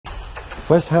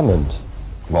Where's Hammond?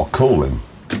 Well, call him.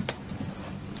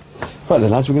 Right then,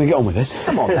 lads, we're going to get on with this.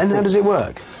 Come on, then, how does it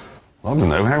work? I don't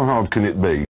know, how hard can it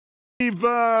be? We've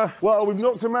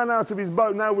knocked a man out of his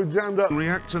boat, now we've jammed up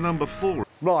Reactor number 4.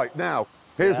 Right, now,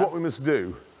 here's what we must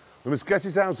do. We must get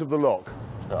it out of the lock.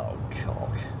 Oh,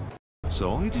 cock.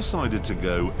 So I decided to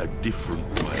go a different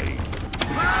way.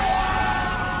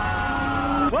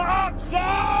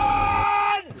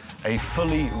 A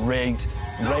fully rigged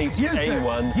rate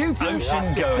A1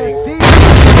 ocean going.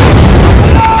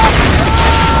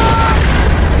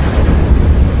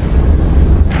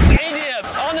 Idiot!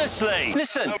 Honestly,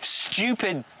 listen,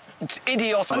 stupid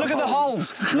idiot. Look at the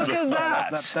holes. Look at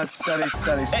that. That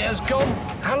is. It has gone.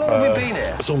 How long have we been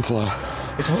here? It's on fire.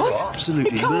 It's what?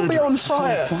 Absolutely. It can't be on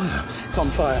fire. It's on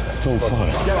fire. It's on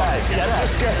fire. Get out!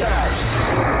 Just get out!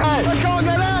 Hey, I can't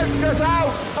get out! Get out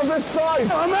of this side!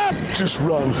 I'm out! Just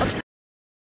run.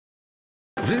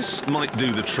 This might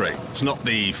do the trick. It's not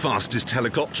the fastest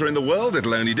helicopter in the world.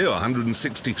 It'll only do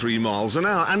 163 miles an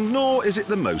hour, and nor is it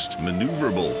the most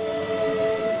manoeuvrable.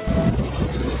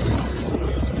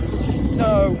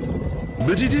 No.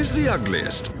 But it is the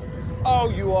ugliest. Oh,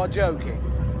 you are joking.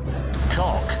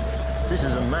 Cock. This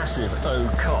is a massive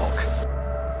cock.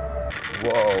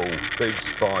 Whoa, big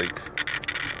spike.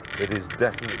 It is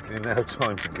definitely now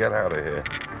time to get out of here.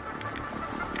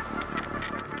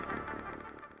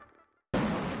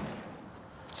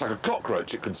 It's like a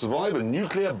cockroach. It could survive a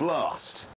nuclear blast.